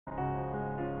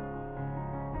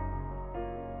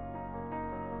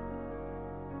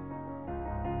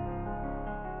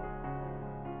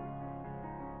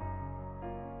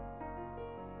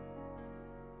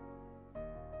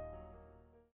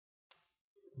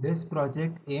This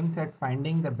project aims at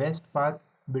finding the best path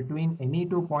between any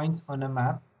 2 points on a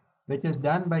map, which is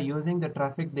done by using the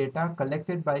traffic data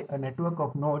collected by a network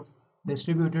of nodes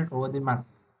distributed over the map.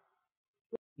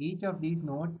 Each of these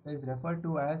nodes is referred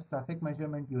to as traffic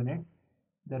measurement unit.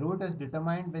 The route is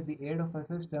determined with the aid of a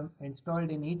system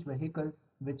installed in each vehicle,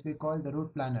 which we call the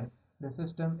route planner. The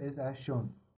system is as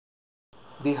shown.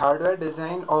 The hardware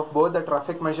design of both the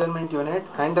traffic measurement unit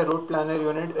and the route planner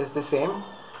unit is the same.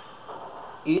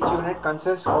 Each unit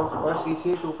consists of a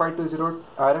CC2520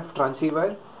 RF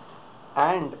transceiver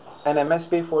and an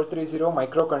MSP430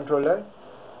 microcontroller,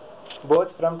 both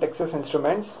from Texas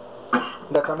Instruments.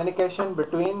 The communication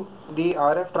between the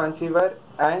RF transceiver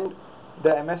and the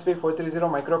MSP430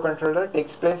 microcontroller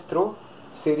takes place through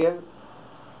serial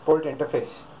port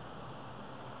interface.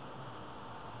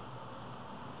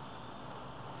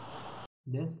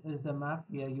 This is the map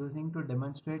we are using to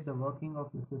demonstrate the working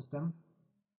of the system.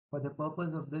 For the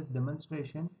purpose of this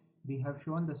demonstration, we have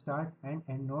shown the start and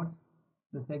end nodes.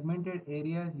 The segmented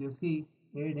areas you see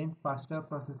aid in faster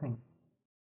processing.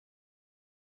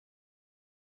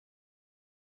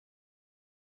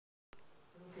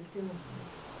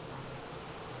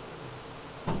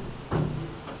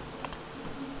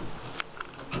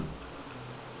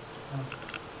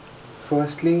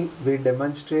 Firstly, we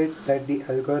demonstrate that the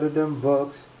algorithm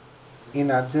works in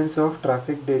absence of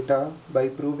traffic data by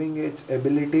proving its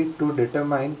ability to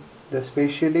determine the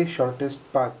spatially shortest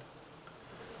path.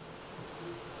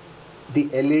 The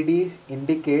LEDs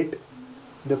indicate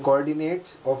the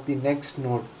coordinates of the next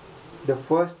node. The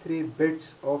first three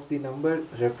bits of the number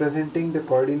representing the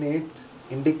coordinates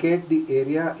indicate the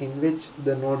area in which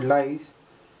the node lies,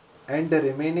 and the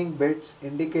remaining bits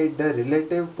indicate the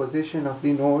relative position of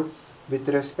the node with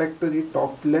respect to the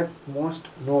top leftmost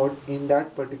node in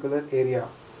that particular area.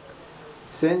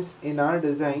 Since in our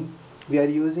design we are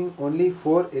using only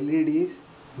 4 LEDs,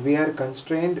 we are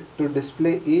constrained to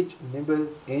display each nibble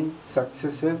in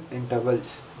successive intervals.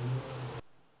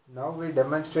 Now we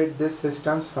demonstrate this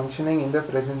system's functioning in the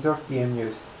presence of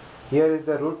TMUs. Here is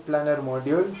the route planner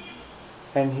module,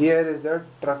 and here is the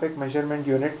traffic measurement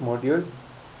unit module.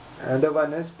 Another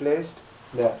one is placed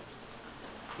there.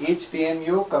 Each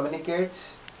TMU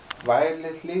communicates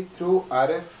wirelessly through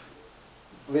RF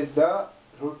with the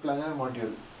route planner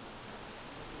module.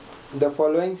 The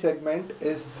following segment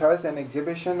is thus an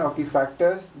exhibition of the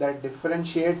factors that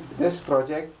differentiate this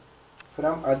project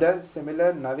from other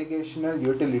similar navigational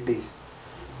utilities.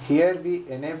 Here we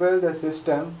enable the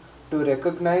system to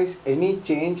recognize any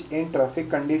change in traffic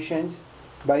conditions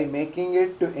by making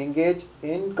it to engage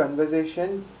in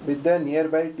conversation with the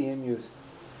nearby TMUs.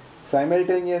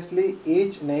 Simultaneously,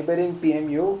 each neighboring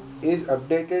TMU is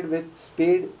updated with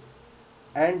speed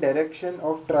and direction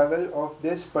of travel of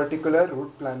this particular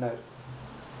route planner.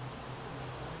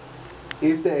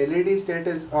 If the LED state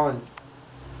is on,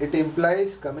 it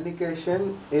implies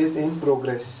communication is in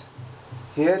progress.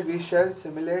 Here we shall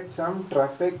simulate some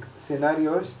traffic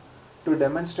scenarios to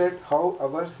demonstrate how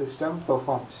our system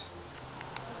performs.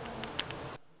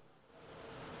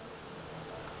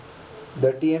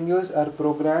 The TMUs are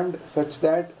programmed such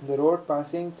that the road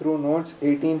passing through nodes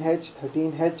 18H,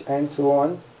 13H and so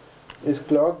on is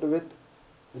clocked with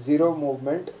 0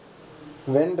 movement.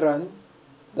 When run,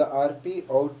 the RP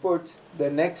outputs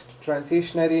the next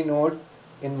transitionary node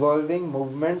involving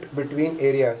movement between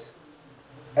areas.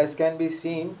 As can be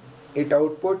seen, it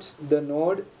outputs the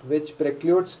node which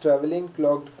precludes traveling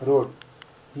clogged road.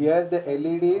 Here the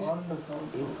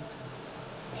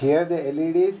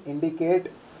LEDs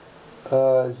indicate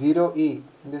 0E,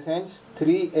 in the sense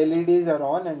 3 LEDs are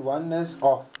on and 1 is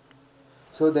off.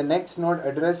 So the next node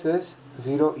address is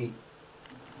 0E.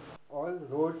 All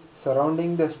roads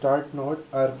surrounding the start node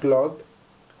are clogged.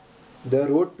 The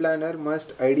route planner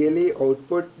must ideally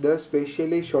output the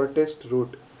spatially shortest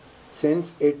route,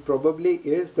 since it probably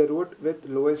is the route with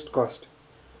lowest cost.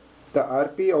 The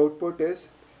RP output is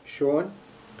shown.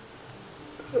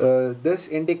 This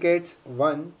indicates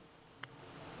 1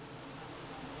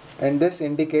 and this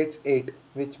indicates 8,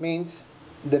 which means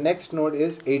the next node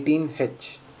is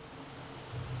 18H.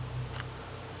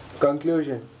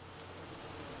 Conclusion.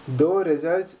 Though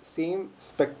results seem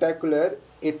spectacular,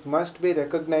 it must be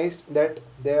recognized that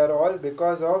they are all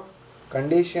because of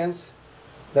conditions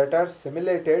that are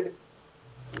simulated.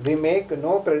 We make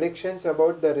no predictions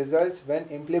about the results when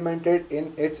implemented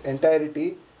in its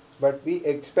entirety, but we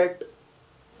expect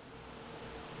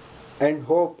and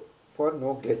hope for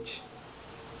no glitch.